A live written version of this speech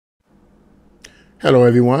Hello,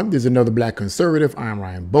 everyone. This is another Black Conservative. I'm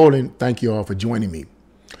Ryan Bolin. Thank you all for joining me.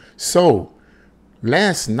 So,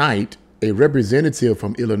 last night, a representative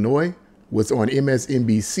from Illinois was on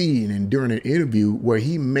MSNBC and during an interview where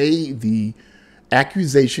he made the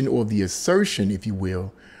accusation or the assertion, if you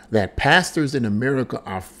will, that pastors in America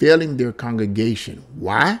are failing their congregation.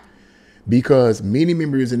 Why? Because many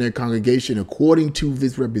members in their congregation, according to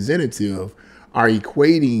this representative, are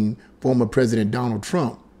equating former President Donald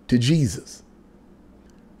Trump to Jesus.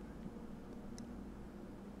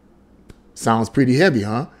 Sounds pretty heavy,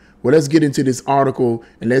 huh? Well, let's get into this article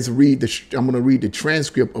and let's read I'm going to read the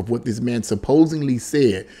transcript of what this man supposedly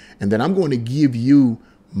said. And then I'm going to give you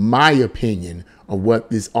my opinion of what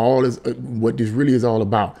this really is all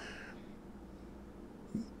about.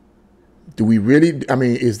 Do we really,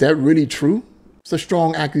 is that really true? It's a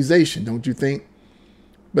strong accusation, don't you think?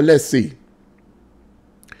 But let's see.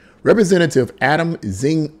 Representative Adam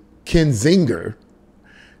Kinzinger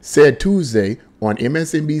said Tuesday on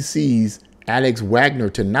MSNBC's Alex Wagner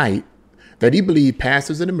Tonight that he believed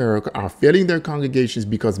pastors in America are failing their congregations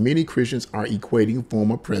because many Christians are equating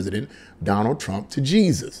former President Donald Trump to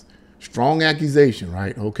Jesus. Strong accusation,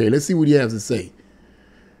 right? Okay, let's see what he has to say.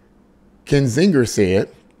 Kinzinger said,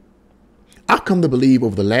 "I've come to believe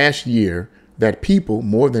over the last year that people,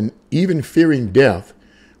 more than even fearing death,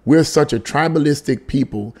 we're such a tribalistic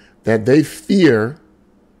people that they fear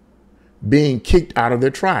being kicked out of their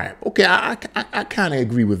tribe." Okay, I kind of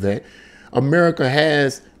agree with that. America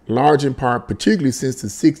has, large in part, particularly since the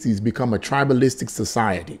 60s, become a tribalistic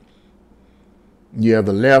society. You have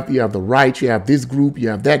the left, you have the right, you have this group, you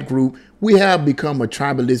have that group. We have become a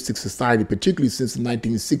tribalistic society, particularly since the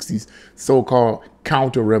 1960s, so-called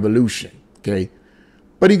counter-revolution, okay?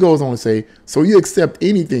 But he goes on to say, so you accept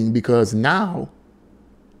anything because now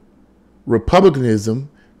republicanism,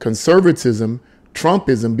 conservatism,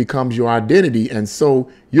 Trumpism becomes your identity, and so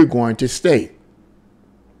you're going to stay.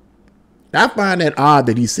 I find that odd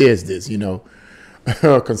that he says this,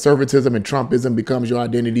 conservatism and Trumpism becomes your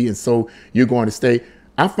identity, and so you're going to stay.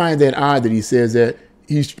 I find that odd that he says that,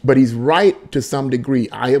 but he's right to some degree.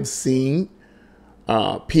 I have seen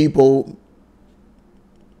people,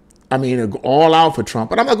 all out for Trump,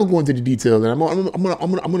 but I'm not going to go into the details. I'm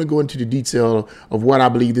going to go into the detail of what I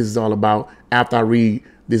believe this is all about after I read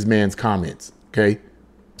this man's comments. Okay,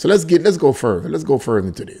 so let's go further. Let's go further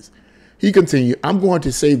into this. He continued, "I'm going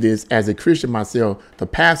to say this as a Christian myself.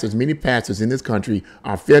 Many pastors in this country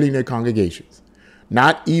are failing their congregations,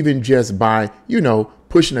 not even just by,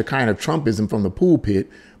 pushing a kind of Trumpism from the pulpit,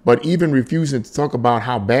 but even refusing to talk about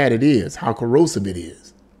how bad it is, how corrosive it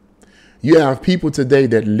is. You have people today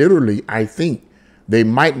that literally, I think they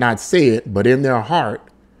might not say it, but in their heart,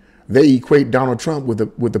 they equate Donald Trump with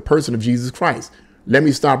the person of Jesus Christ." Let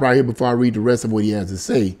me stop right here before I read the rest of what he has to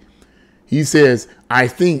say. He says, I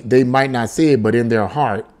think they might not say it, but in their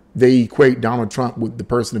heart, they equate Donald Trump with the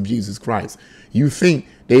person of Jesus Christ. You think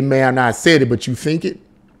they may have not said it, but you think it?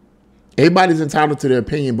 Everybody's entitled to their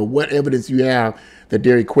opinion, but what evidence you have that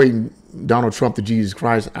they're equating Donald Trump to Jesus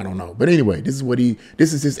Christ? I don't know. But anyway, this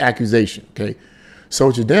is his accusation, okay?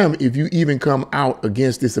 So to them, if you even come out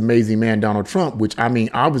against this amazing man, Donald Trump, which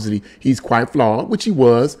obviously he's quite flawed, which he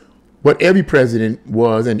was, what every president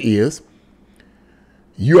was and is,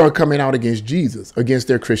 you are coming out against Jesus, against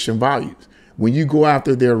their Christian values. When you go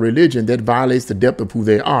after their religion, that violates the depth of who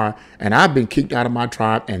they are. And I've been kicked out of my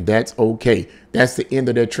tribe, and that's okay. That's the end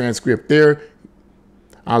of that transcript there.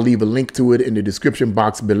 I'll leave a link to it in the description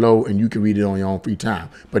box below, and you can read it on your own free time.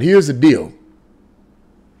 But here's the deal.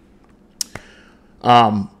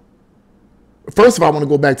 First of all, I want to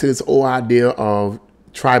go back to this whole idea of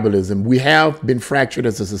tribalism. We have been fractured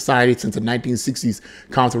as a society since the 1960s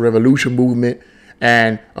counter-revolution movement.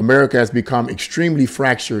 And America has become extremely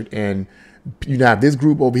fractured, and you have this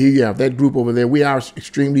group over here, you have that group over there. We are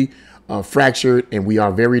extremely fractured, and we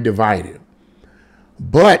are very divided.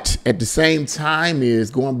 But at the same time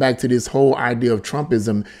is going back to this whole idea of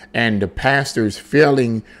Trumpism and the pastors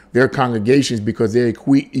failing their congregations because they're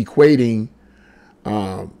equating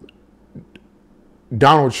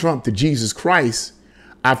Donald Trump to Jesus Christ.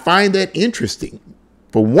 I find that interesting.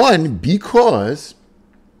 For one, because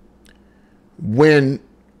when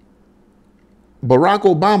Barack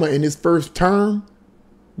Obama in his first term,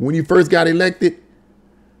 when he first got elected,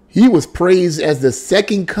 he was praised as the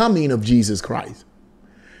second coming of Jesus Christ.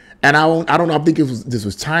 And I don't know, I think this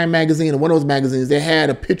was Time magazine or one of those magazines. They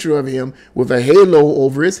had a picture of him with a halo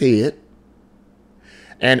over his head.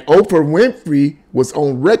 And Oprah Winfrey was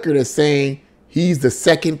on record as saying he's the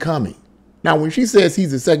second coming. Now, when she says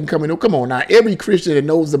he's the second coming, oh, come on now. Every Christian that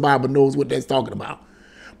knows the Bible knows what that's talking about.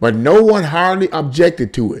 But no one hardly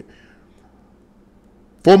objected to it.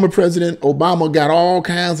 Former President Obama got all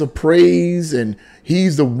kinds of praise, and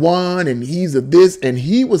he's the one, and he's a this, and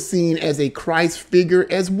he was seen as a Christ figure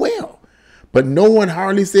as well. But no one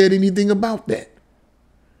hardly said anything about that.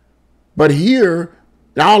 But here,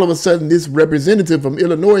 all of a sudden, this representative from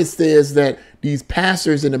Illinois says that these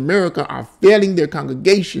pastors in America are failing their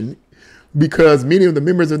congregation because many of the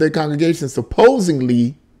members of their congregation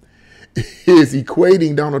supposedly is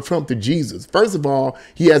equating Donald Trump to Jesus. First of all,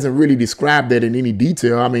 he hasn't really described that in any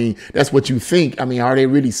detail. I mean, that's what you think. I mean, are they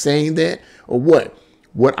really saying that or what?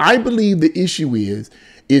 What I believe the issue is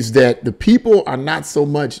that the people are not so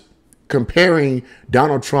much comparing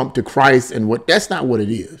Donald Trump to Christ, and that's not what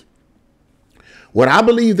it is. What I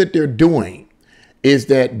believe that they're doing is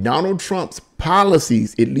that Donald Trump's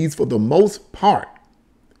policies, at least for the most part,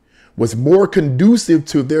 was more conducive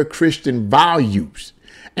to their Christian values.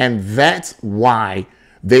 And that's why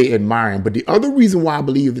they admire him. But the other reason why I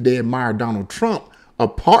believe that they admire Donald Trump,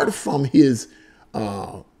 apart from his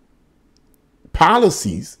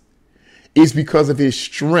policies, is because of his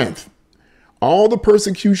strength. All the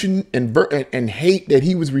persecution and hate that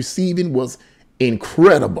he was receiving was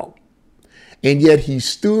incredible. And yet he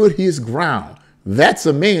stood his ground. That's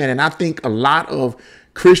a man. And I think a lot of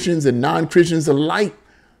Christians and non-Christians alike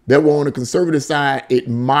that were on the conservative side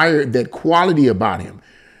admired that quality about him.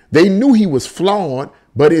 They knew he was flawed,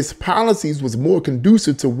 but his policies was more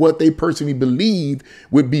conducive to what they personally believed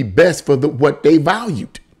would be best for what they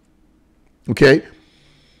valued. Okay.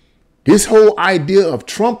 This whole idea of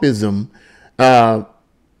Trumpism,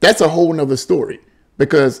 that's a whole nother story,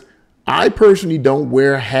 because I personally don't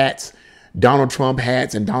wear hats, Donald Trump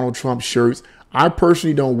hats and Donald Trump shirts. I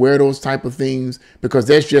personally don't wear those type of things because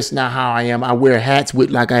that's just not how I am. I wear hats with,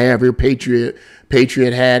 like I have here, Patriot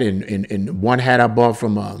hat and one hat I bought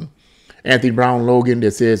from Anthony Brown Logan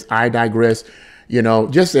that says "I digress," you know,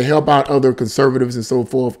 just to help out other conservatives and so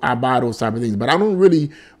forth. I buy those type of things, but I don't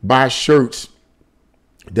really buy shirts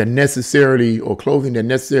that necessarily, or clothing that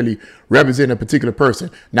necessarily represent a particular person.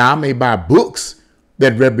 Now, I may buy books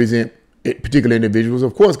that represent particular individuals,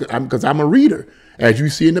 of course, because I'm a reader. As you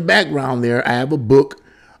see in the background there, I have a book,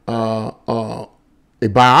 a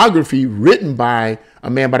biography written by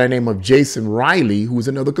a man by the name of Jason Riley, who's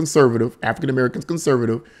another conservative, African-American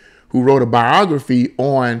conservative, who wrote a biography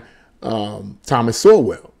on Thomas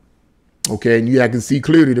Sowell. Okay, and I can see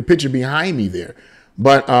clearly the picture behind me there.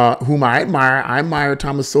 But whom I admire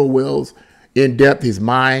Thomas Sowell's in-depth, his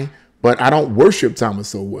mind, but I don't worship Thomas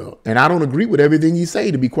Sowell. And I don't agree with everything he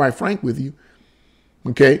say, to be quite frank with you.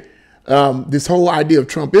 Okay. This whole idea of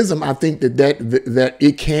Trumpism, I think that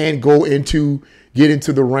it can get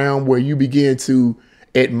into the realm where you begin to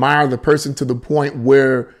admire the person to the point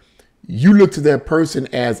where you look to that person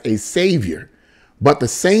as a savior. But the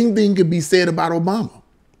same thing could be said about Obama.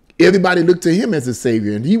 Everybody looked to him as a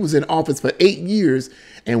savior, and he was in office for 8 years.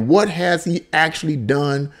 And what has he actually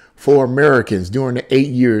done for Americans during the 8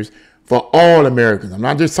 years, for all Americans? I'm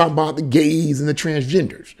not just talking about the gays and the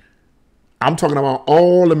transgenders. I'm talking about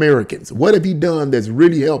all Americans. What have he done that's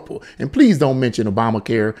really helpful? And please don't mention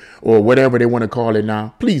Obamacare or whatever they want to call it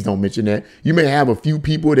now. Please don't mention that. You may have a few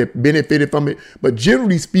people that benefited from it, but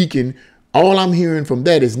generally speaking, all I'm hearing from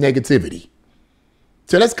that is negativity.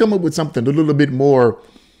 So let's come up with something a little bit more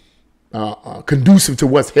conducive to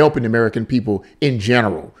what's helping American people in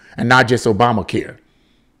general, and not just Obamacare,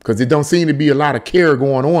 because it don't seem to be a lot of care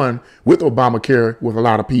going on with Obamacare with a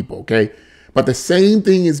lot of people. Okay. But the same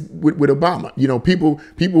thing is with Obama. You know, people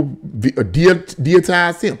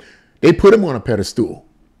deitize him. They put him on a pedestal.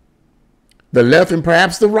 The left and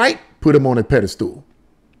perhaps the right put him on a pedestal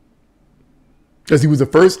because he was the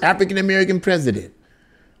first African-American president.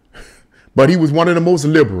 But he was one of the most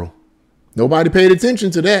liberal. Nobody paid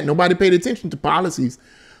attention to that. Nobody paid attention to policies.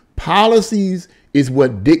 Policies is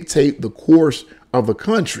what dictate the course of the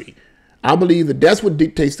country. I believe that that's what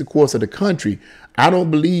dictates the course of the country. I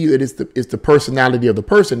don't believe that it's the personality of the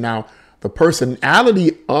person. Now, the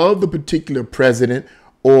personality of the particular president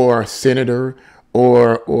or senator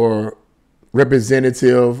or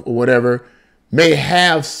representative or whatever may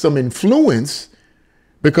have some influence,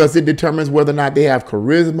 because it determines whether or not they have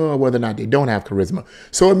charisma or whether or not they don't have charisma.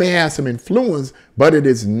 So it may have some influence, but it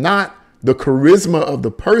is not the charisma of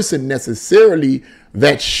the person necessarily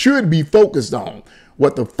that should be focused on.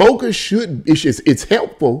 What the focus should, it's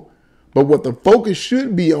helpful, but what the focus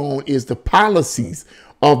should be on is the policies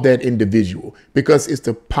of that individual, because it's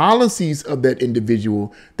the policies of that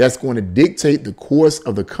individual that's going to dictate the course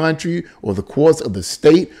of the country or the course of the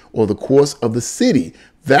state or the course of the city.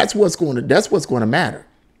 That's what's going to matter.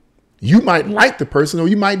 You might like the person or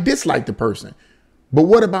you might dislike the person, But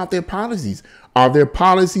what about their policies? Are their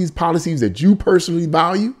policies that you personally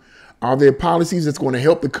value? Are there policies that's going to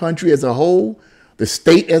help the country as a whole, the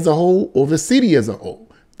state as a whole, or the city as a whole?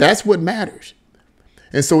 That's what matters.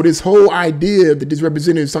 And so this whole idea that this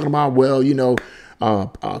representative is talking about, well,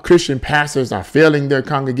 Christian pastors are failing their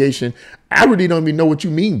congregation. I really don't even know what you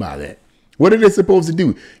mean by that. What are they supposed to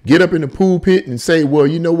do? Get up in the pulpit and say, well,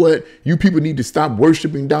 you know what? You people need to stop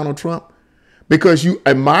worshiping Donald Trump. Because you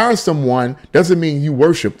admire someone doesn't mean you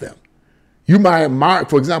worship them. You might admire,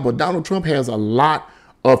 for example, Donald Trump has a lot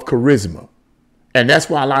of charisma. And that's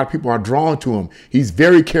why a lot of people are drawn to him. He's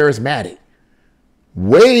very charismatic.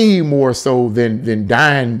 Way more so than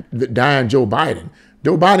dying Joe Biden.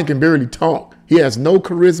 Joe Biden can barely talk. He has no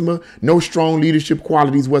charisma, no strong leadership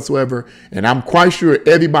qualities whatsoever. And I'm quite sure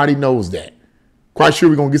everybody knows that. Quite sure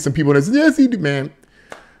we're going to get some people that say, yes, he do, man.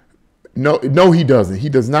 No, he doesn't. He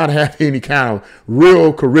does not have any kind of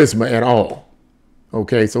real charisma at all.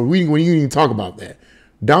 Okay, so we didn't even talk about that.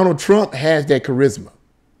 Donald Trump has that charisma.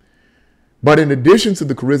 But in addition to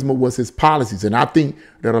the charisma was his policies. And I think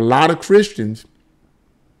that a lot of Christians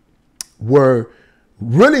were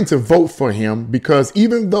willing to vote for him because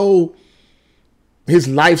even though his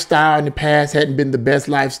lifestyle in the past hadn't been the best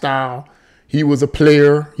lifestyle, he was a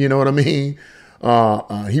player, you know what I mean?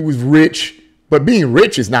 He was rich. But being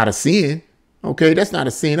rich is not a sin. Okay, that's not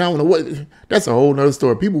a sin. I don't know what. That's a whole nother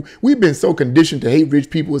story. We've been so conditioned to hate rich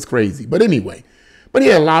people. It's crazy. But anyway, he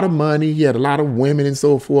had a lot of money. He had a lot of women and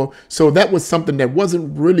so forth. So that was something that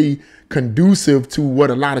wasn't really conducive to what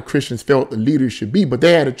a lot of Christians felt the leaders should be. But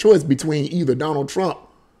they had a choice between either Donald Trump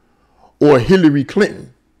or Hillary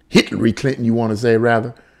Clinton. Hillary Clinton, you want to say,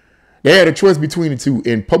 rather. They had a choice between the two.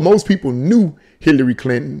 And most people knew Hillary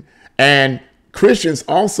Clinton. And Christians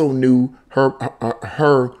also knew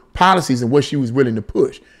her policies and what she was willing to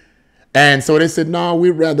push. And so they said, no,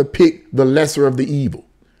 we'd rather pick the lesser of the evil.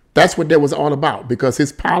 That's what that was all about, because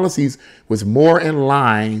his policies was more in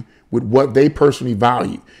line with what they personally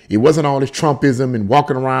value. It wasn't all this Trumpism and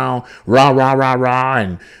walking around rah, rah, rah, rah,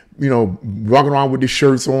 and, walking around with the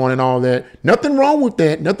shirts on and all that. Nothing wrong with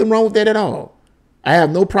that. Nothing wrong with that at all. I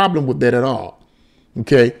have no problem with that at all.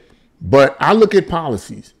 Okay. But I look at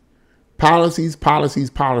policies. Policies.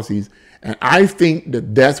 And I think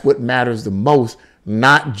that that's what matters the most,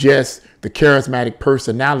 not just the charismatic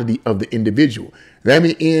personality of the individual. Let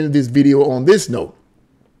me end this video on this note.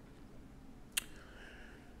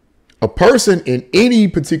 A person in any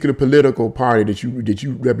particular political party that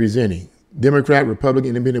you representing, Democrat, Republican,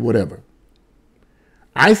 Independent, whatever,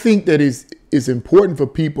 I think that it's important for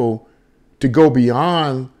people to go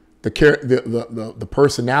beyond the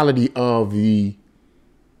personality of the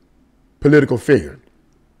political figure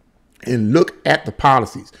and look at the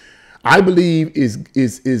policies. I believe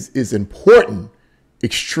is important,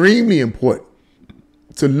 extremely important,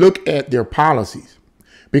 to look at their policies,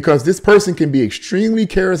 because this person can be extremely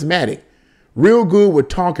charismatic, real good with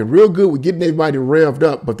talking, real good with getting everybody revved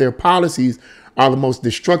up, but their policies are the most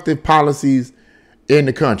destructive policies in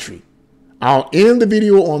the country. I'll end the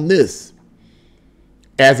video on this.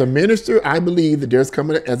 As a minister, I believe that there's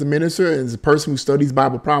coming, as a minister and as a person who studies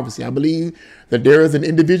Bible prophecy, I believe that there is an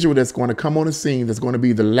individual that's going to come on the scene that's going to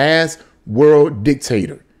be the last world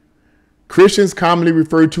dictator. Christians commonly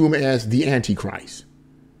refer to him as the Antichrist.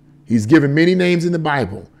 He's given many names in the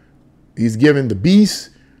Bible. He's given the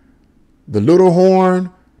beast, the little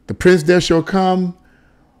horn, the prince that shall come,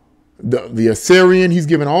 the Assyrian. He's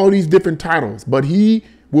given all these different titles, but he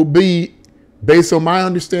will be, based on my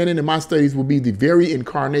understanding and my studies, will be the very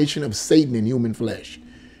incarnation of Satan in human flesh.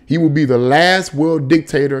 He will be the last world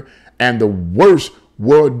dictator and the worst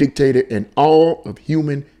world dictator in all of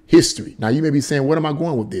human history. Now, you may be saying, what am I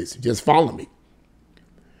going with this? Just follow me.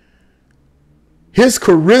 His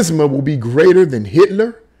charisma will be greater than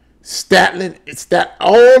Hitler, Stalin,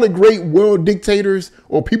 all the great world dictators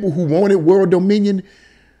or people who wanted world dominion.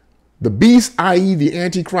 The beast, i.e. the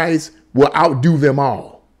Antichrist, will outdo them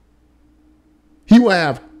all. He will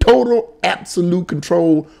have total, absolute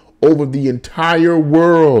control over the entire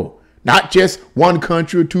world, not just one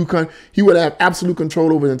country or two countries. He would have absolute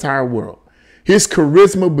control over the entire world. His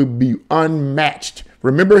charisma would be unmatched.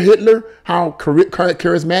 Remember Hitler, how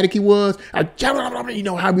charismatic he was? You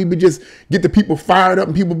know, how we would just get the people fired up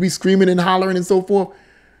and people be screaming and hollering and so forth.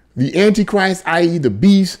 The Antichrist, i.e. the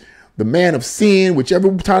beast, the man of sin,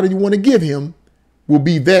 whichever title you want to give him, will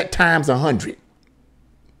be that times 100.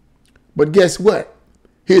 But guess what?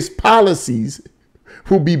 His policies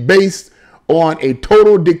will be based on a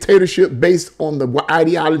total dictatorship based on the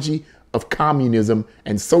ideology of communism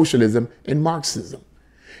and socialism and Marxism.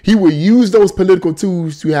 He will use those political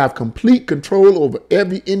tools to have complete control over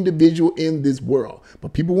every individual in this world.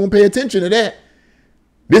 But people won't pay attention to that.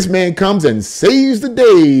 This man comes and saves the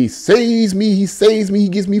day, saves me. He saves me. He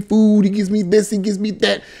gives me food. He gives me this. He gives me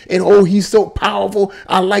that. And oh, he's so powerful.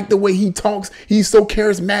 I like the way he talks. He's so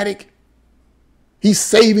charismatic. He's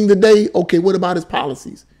saving the day. Okay, what about his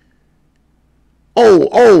policies?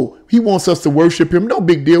 Oh, he wants us to worship him. No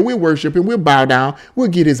big deal. We'll worship him. We'll bow down. We'll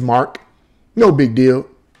get his mark. No big deal.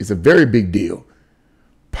 It's a very big deal.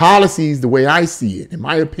 Policies, the way I see it, in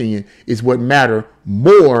my opinion, is what matter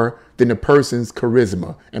more than the person's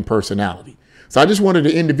charisma and personality. So I just wanted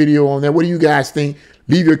to end the video on that. What do you guys think?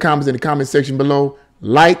 Leave your comments in the comment section below.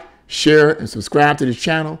 Like, share, and subscribe to this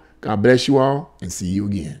channel. God bless you all, and see you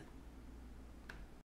again.